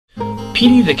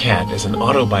Petey the Cat is an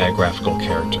autobiographical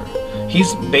character.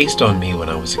 He's based on me when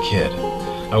I was a kid.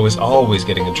 I was always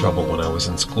getting in trouble when I was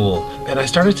in school, and I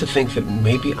started to think that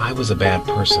maybe I was a bad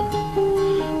person.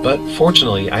 But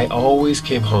fortunately, I always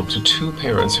came home to two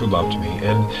parents who loved me,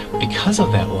 and because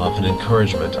of that love and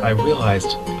encouragement, I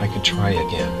realized I could try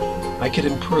again. I could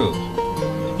improve.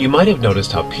 You might have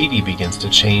noticed how Petey begins to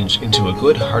change into a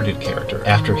good-hearted character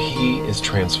after he is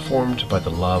transformed by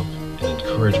the love and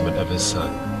encouragement of his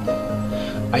son.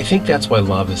 I think that's why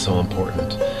love is so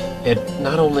important. It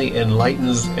not only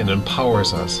enlightens and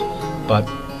empowers us, but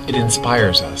it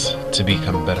inspires us to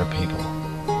become better people.